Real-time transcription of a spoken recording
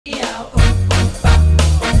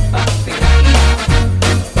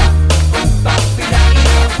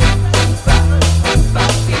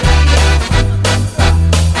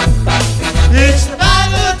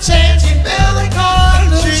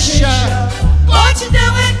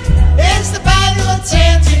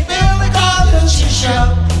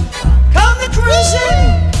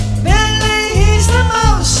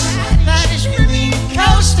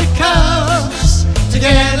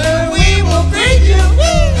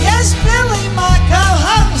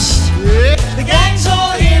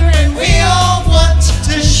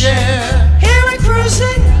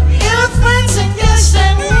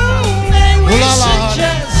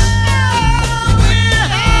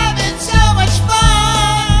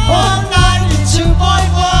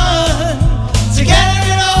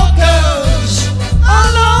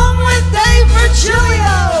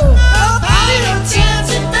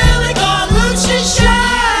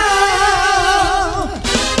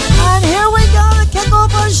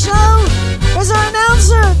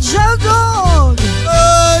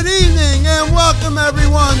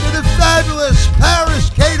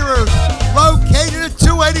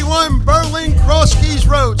cross Keys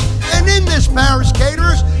Roads. And in this Paris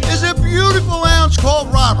Caterers is a beautiful lounge called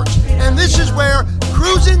Roberts. And this is where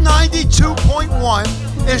Cruisin 92.1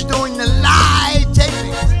 is doing the live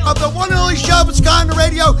taping of the one and only show of its kind on the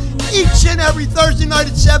radio each and every Thursday night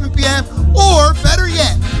at 7 p.m. Or, better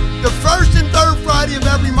yet, the first and third Friday of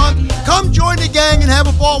every month. Come join the gang and have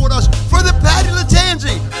a ball with us for the Patti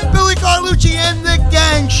Lattanzi, Billy Carlucci, and the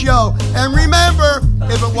Gang Show. And remember,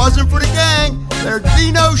 if it wasn't for the gang, there'd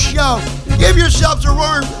be no show. Give yourselves a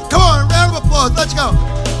roar. Come on, a round of applause. Let's go.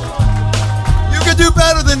 You can do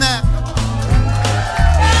better than that.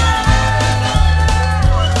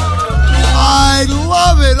 I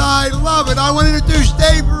love it. I love it. I want to introduce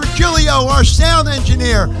Dave Virgilio, our sound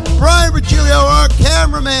engineer, Brian Virgilio, our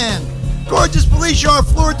cameraman, Gorgeous Felicia, our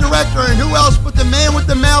floor director, and who else but the man with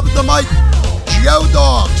the mouth with the mic, Joe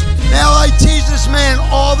Dogs. Now, I tease this man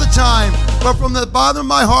all the time, but from the bottom of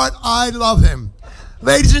my heart, I love him.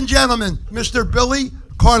 Ladies and gentlemen, Mr. Billy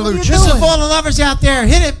Carlucci. Just for all the lovers out there,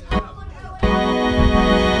 hit it.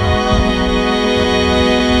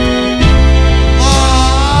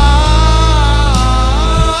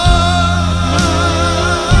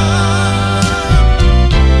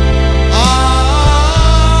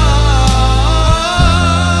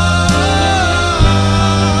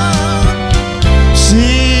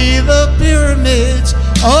 See the pyramids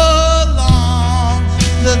along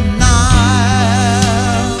the Nile.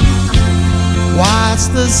 Watch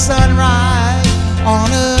the sunrise on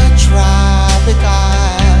a tropic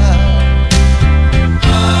isle.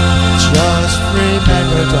 Just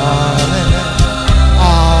remember, darling,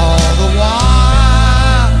 all the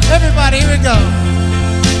while. Everybody, here we go.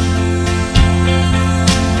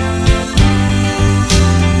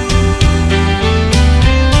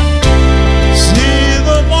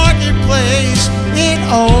 Place in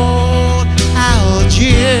old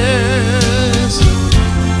Algiers.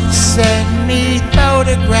 Send me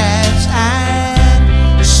photographs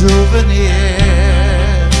and souvenirs.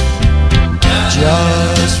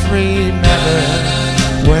 Just remember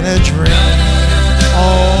when a dream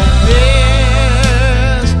on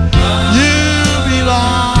this, you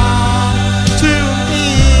belong to me.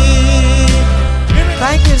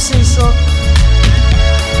 Thank you, Cecil.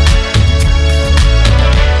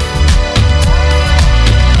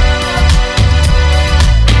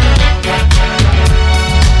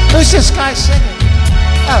 Who's this guy singing?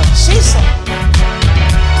 Oh, Cecil.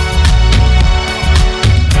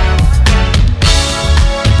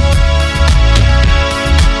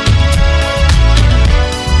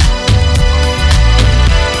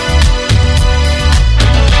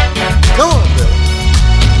 Come on, Bill.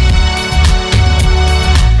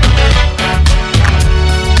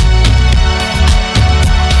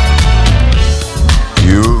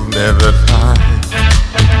 You'll never find,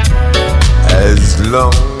 as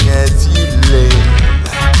long as you live,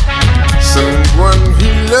 someone who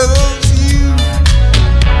loves you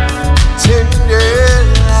tender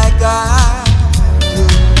like I do.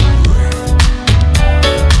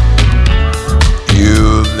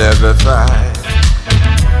 You'll never find,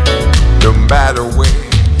 no matter where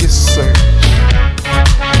you search,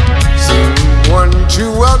 someone to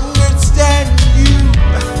understand you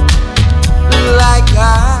like I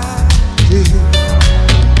do.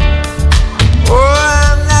 Oh,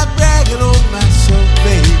 I'm not bragging on myself,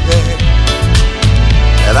 baby,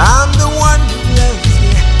 and I'm the one who loves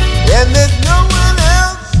you, and there's no one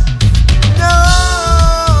else, no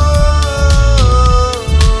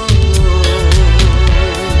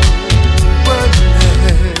one else.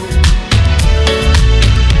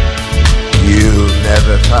 You'll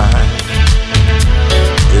never find,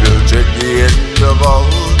 it'll take the end of all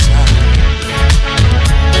time,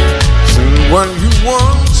 someone who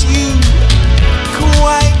wants you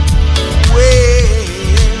quite way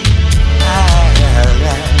I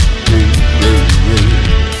do.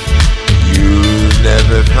 You'll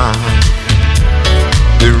never find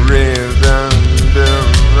the rhythm, the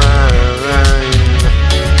rhyme,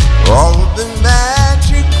 all the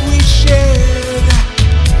magic we shared,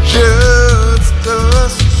 just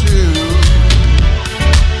us two.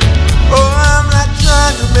 Oh, I'm not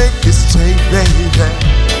trying to make this tape, baby,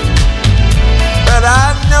 but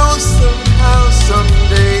I know somehow,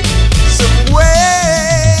 someday, somewhere,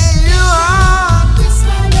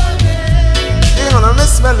 you're gonna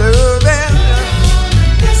miss my loving.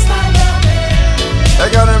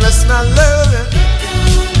 You're gonna miss my loving.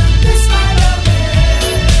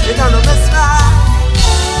 You're gonna miss my love.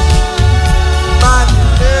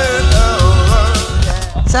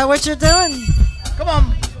 Is that what you're doing? Come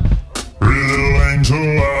on. Pretty little angel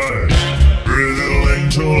eyes, pretty little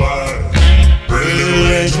angel eyes, pretty little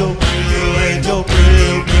angel, pretty little angel, pretty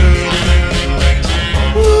little angel.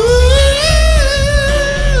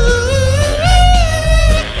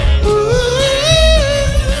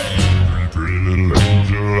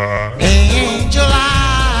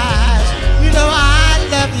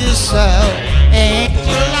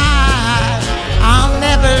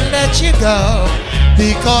 let you go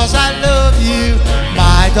because I love you,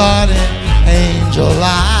 my darling angel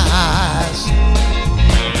eyes.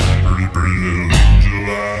 Pretty, pretty little angel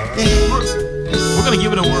eyes. We're gonna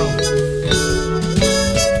give it a whirl.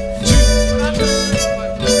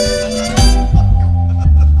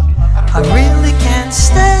 I really can't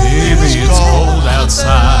stay. Baby, it's cold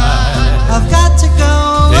outside. I've got to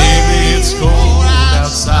go away. Baby, it's cold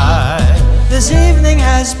outside. This evening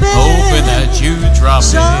has been Hoping that you drop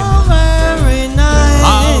so in. very nice.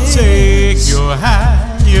 I'll take your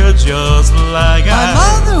hand. You're just like My I.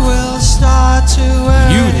 mother will start to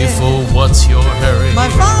worry. Beautiful, what's your hurry? My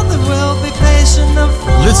father will be pacing the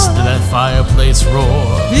floor. Listen to that fireplace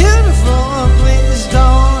roar. Beautiful, please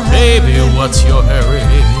don't hurry. Baby, what's your hurry?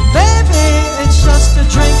 Baby, it's just a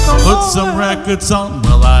drink or Put more. some records on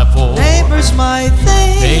while I pour. Neighbors might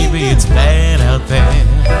think. Baby, it's bad out there.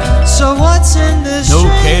 So what's in this No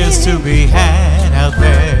drink? cares to be had out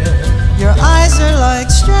there. Your eyes are like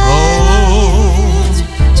strains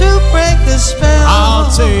to break the spell. I'll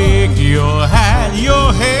take your hand,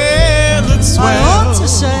 your hair looks swell. I ought to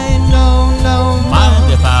say no, no, no.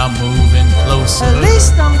 Mind if I'm moving closer? At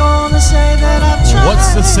least I'm gonna say that I've tried.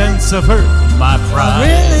 What's the sense of hurting my I pride?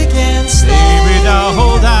 really can't stay. Baby, now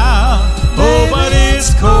hold out. Oh, Baby, but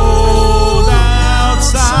it's cold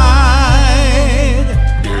outside.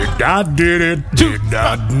 I did it. Did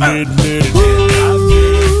I did it.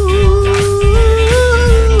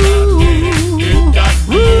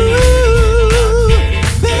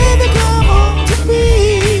 Baby, come on to me.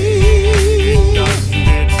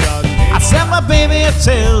 I sent my baby a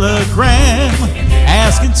telegram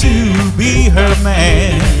asking to be her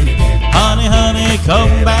man. Honey, honey,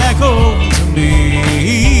 come back home to me.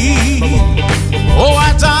 Oh,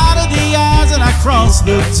 I dotted the I's and I crossed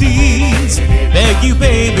the T's. Beg you,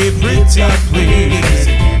 baby, pretty please.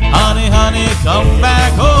 Honey, honey, come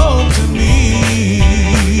back home to me.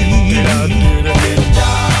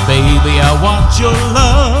 Baby, I want your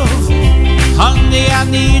love. Honey, I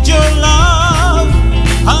need your love.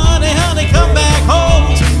 Honey, honey, come back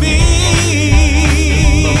home to me.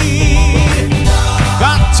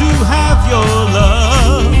 Got to have your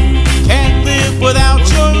love. Can't live without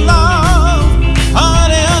your love.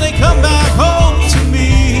 Honey, honey, come back home to me.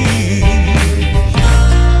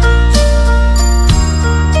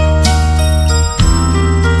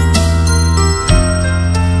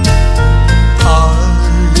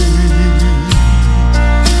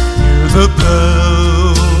 The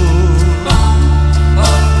bell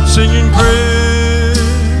singing Christmas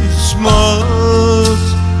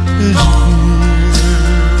is here.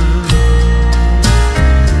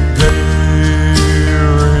 They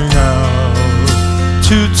ring out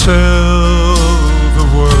to tell the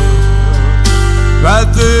world that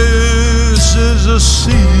this is a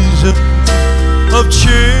season of cheer.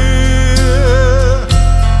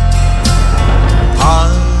 I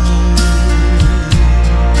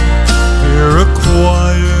hear a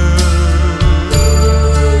choir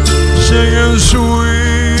singing sweetly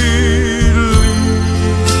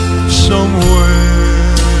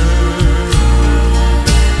somewhere,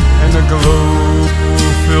 and the glow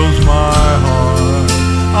fills my heart.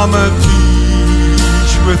 I'm at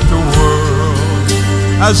peace with the world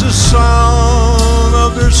as the sound of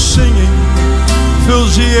their singing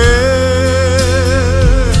fills the air.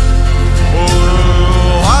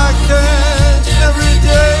 Oh, I can't every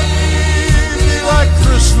day like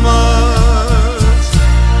Christmas.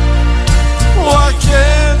 Why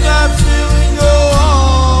can't that feeling go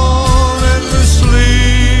on endlessly?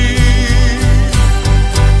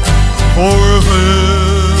 For if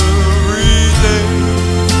every day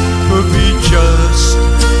could be just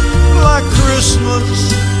like Christmas,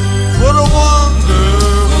 what a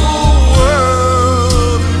wonderful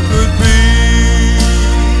world it could be.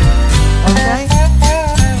 Okay.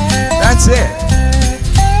 That's it.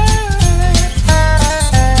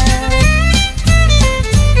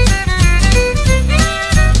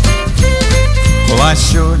 Well, I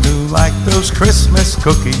sure do like those Christmas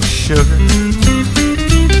cookies, sugar.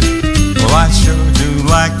 Well, I sure do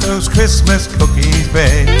like those Christmas cookies,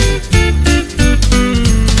 babe.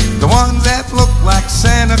 The ones that look like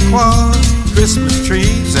Santa Claus, Christmas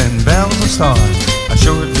trees and bells and stars. I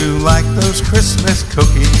sure do like those Christmas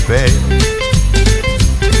cookies, babe.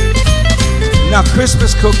 Now,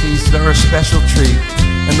 Christmas cookies, they're a special treat.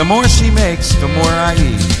 And the more she makes, the more I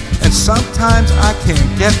eat. And sometimes I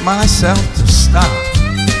can't get myself to stop.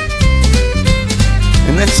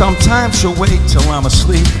 And then sometimes she'll wait till I'm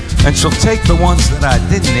asleep, and she'll take the ones that I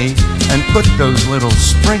didn't eat and put those little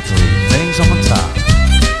sprinkly things on top.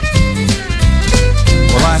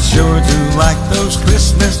 Well, I sure do like those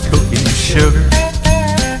Christmas cookies, sugar.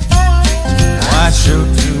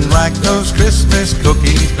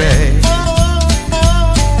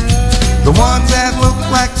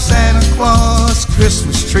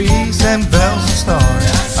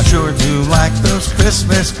 those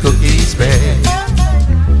Christmas cookies, babe.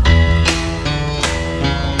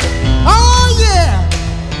 Oh, yeah.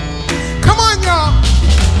 Come on, y'all.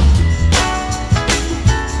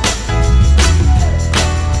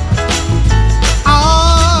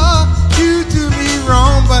 Oh, you do me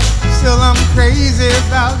wrong, but still I'm crazy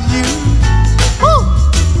about you. Woo!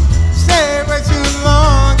 Stay way too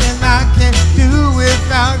long and I can't do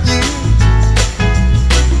without you.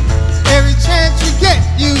 Every chance you get,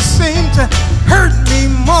 you seem to hurt me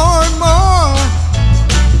more and more.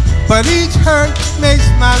 But each hurt makes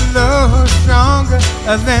my love stronger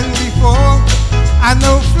than before. I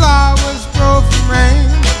know flowers grow from rain,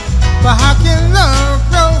 but how can love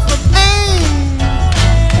grow from pain?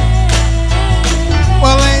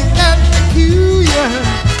 Well, ain't that peculiar,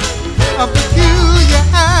 a peculiarity?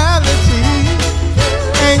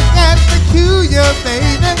 Ain't that peculiar,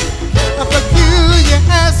 baby, a peculiar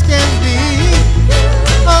as can be?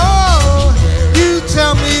 Oh, you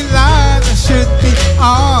tell me lies that should be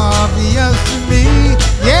obvious to me,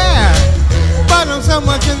 yeah. But I'm so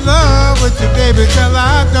much in love with you, baby, till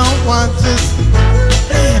I don't want to see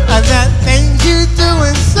that things you do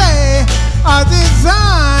and say are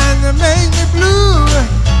designed to make me blue.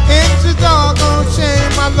 It's a doggone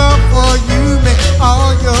shame my love for you make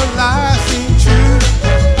all your lies seem true.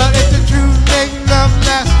 If the truth make love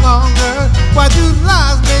last longer, why do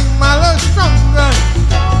lies make my love stronger?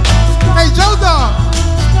 Hey, Joe Dog,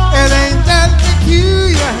 it ain't that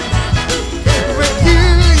peculiar,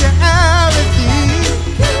 peculiarity.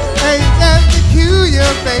 Ain't that peculiar,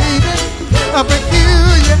 baby, a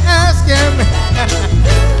peculiar as can be.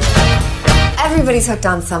 Everybody's hooked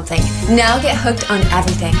on something. Now get hooked on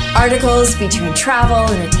everything. Articles featuring travel,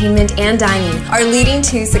 entertainment, and dining are leading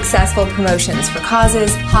to successful promotions for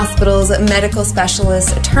causes, hospitals, medical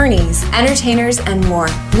specialists, attorneys, entertainers, and more.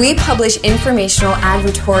 We publish informational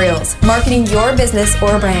advertorials marketing your business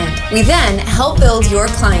or brand. We then help build your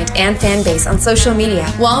client and fan base on social media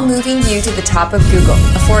while moving you to the top of Google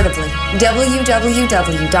affordably.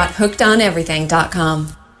 www.hookedoneverything.com.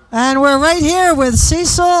 And we're right here with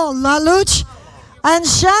Cecil LaLuche and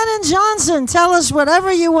Shannon Johnson. Tell us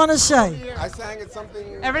whatever you want to say. I sang it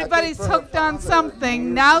something. Everybody's hooked on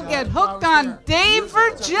something. Now get hooked on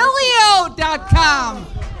DaveVirgilio.com.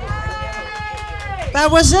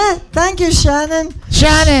 That was it. Thank you, Shannon.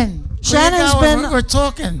 Shannon. We're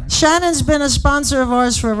talking. Shannon's been a sponsor of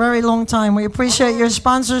ours for a very long time. We appreciate your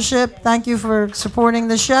sponsorship. Thank you for supporting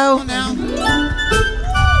the show. Now.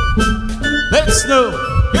 Let it snow.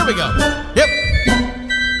 Here we go. Yep.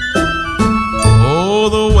 Oh,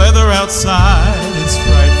 the weather outside is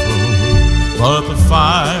frightful, but the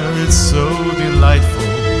fire is so delightful.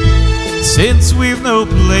 Since we've no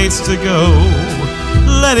place to go,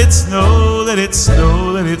 let it snow, let it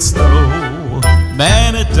snow, let it snow.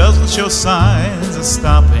 Man, it doesn't show signs of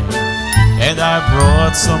stopping, and I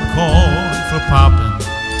brought some corn for popping.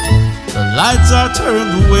 The lights are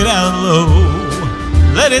turned way down low.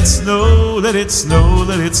 Let it snow, let it snow,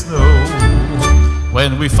 let it snow.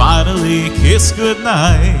 When we finally kiss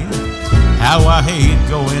goodnight, how I hate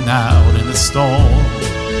going out in the storm.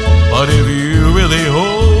 But if you really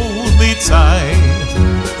hold me tight,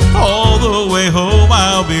 all the way home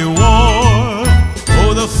I'll be warm.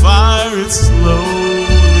 Oh, the fire is slowly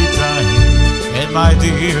dying, and my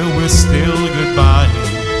dear, we're still goodbye.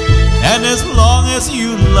 And as long as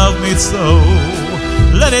you love me so,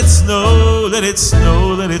 let it snow, let it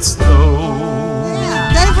snow, let it snow.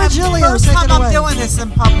 Yeah. Dave Virgilio, first take time it away. I'm doing this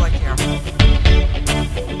in public here.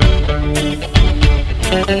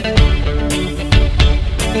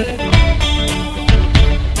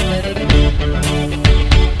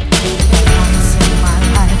 Once in my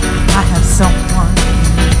life, I have someone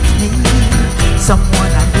who needs me,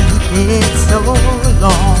 someone I needed so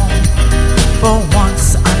long. For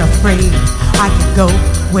once, unafraid, I can go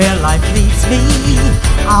where life leads me.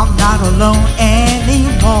 I'm not alone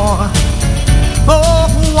anymore. For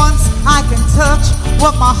once I can touch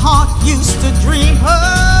what my heart used to dream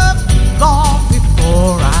of long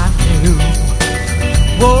before I knew.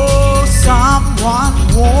 Oh, someone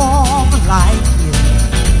warm like you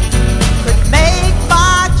could make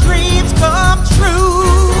my dreams come true.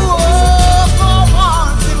 Oh, for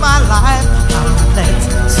once in my life I'll let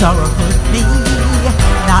sorrow hurt me,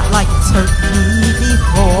 not like it's hurt me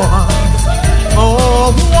before.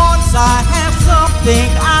 Oh, once I have something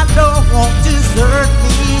I know won't desert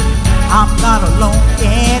me, I'm not alone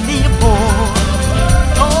anymore.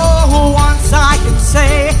 Oh, once I can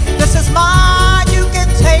say, this is mine, you can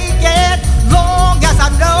take it. Long as I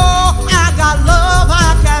know I got love,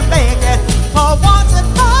 I can make it. For once in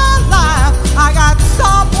my life, I got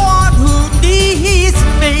someone who needs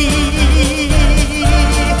me.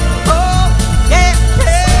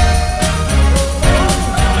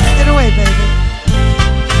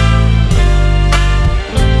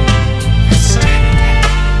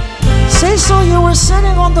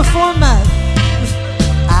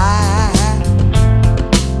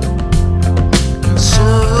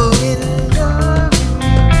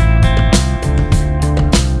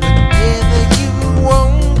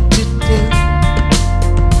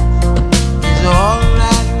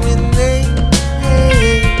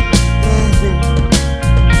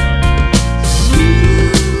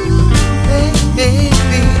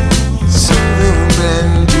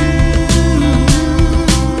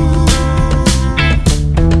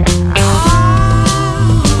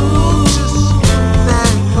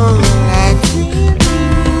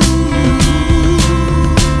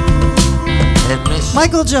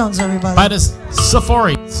 Michael Jones, everybody. By the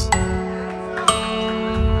Safaris.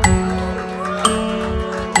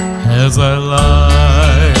 As I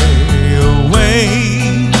lie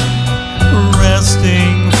awake,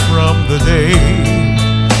 resting from the day,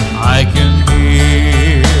 I can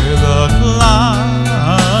hear the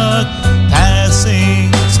clock passing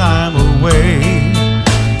time away.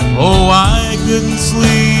 Oh, I couldn't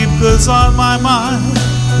sleep 'cause on my mind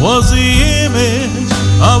was the image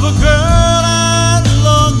of a girl I'd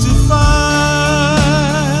long to find.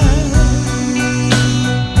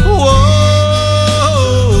 Whoa.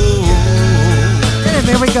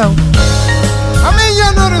 Here we go. How many of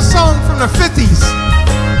y'all know this song from the 50s?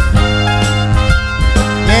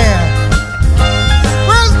 Yeah.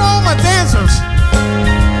 Where's all my dancers?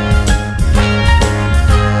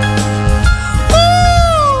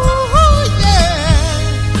 Ooh,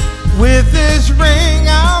 yeah. With this ring,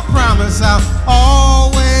 I'll promise I'll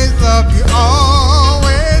always love you,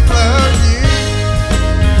 always love you.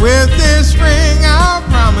 With this ring, I'll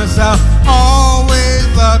promise I'll always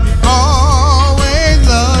love you, always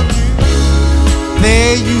love you.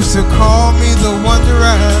 They used to call me the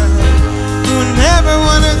wanderer, who never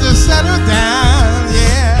wanted to settle down,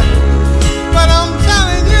 yeah. But I'm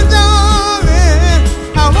telling you, darling,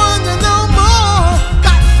 I want to know more,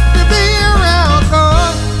 got to be around,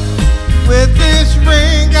 'cause with this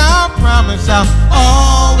ring, I promise I'll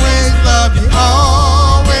always love you,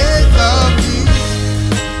 always love you.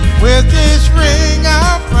 With this ring,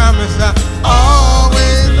 I promise I'll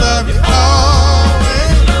always love you,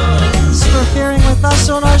 always love you. Thanks for appearing with us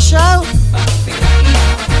on our show.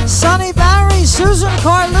 Sonny Barry, Susan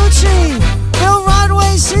Carlucci, Bill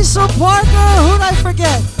Rodway, Cecil Partner. Who'd I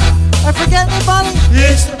forget? I forget anybody?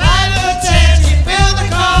 It's the Patti Lattanzi, Bill the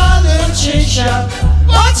Carlucci show.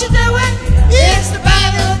 What you doing? It's the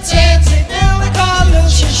Patti Lattanzi, Bill the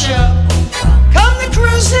Carlucci show. Come to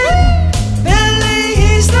Cruisin, Billy,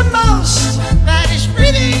 he's the most. That is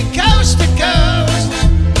pretty coast to coast.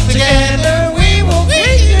 Together we will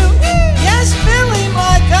greet you. Yes, Billy,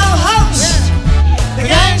 my co-host. The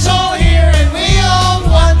gang's all here and we all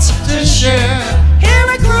want to share. Here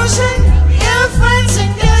at Cruisin, your friends in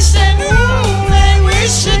distant room, they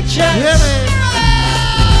wish to chat. Yeah, man. We're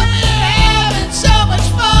having so much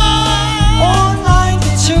fun. on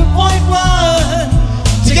 92.1.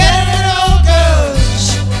 Together it all goes.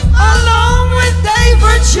 Along with Dave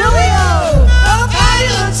Virgilio. The Patti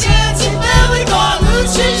Lattanzi, Billy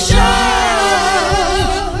Carlucci show.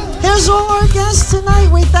 Here's all our guests tonight.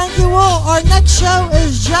 We thank you all. Our next show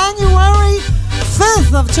is January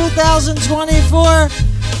 5th of 2024.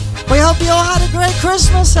 We hope you all had a great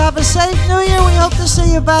Christmas. Have a safe New Year. We hope to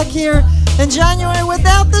see you back here in January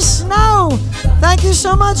without the snow. Thank you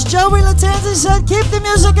so much. Joey Lattanzi said, keep the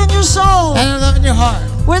music in your soul. And love in your heart.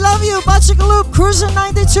 We love you. Butchagaloop, Cruisin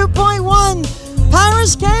 92.1.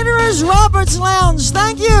 Paris Caterers, Roberts Lounge.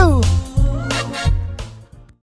 Thank you.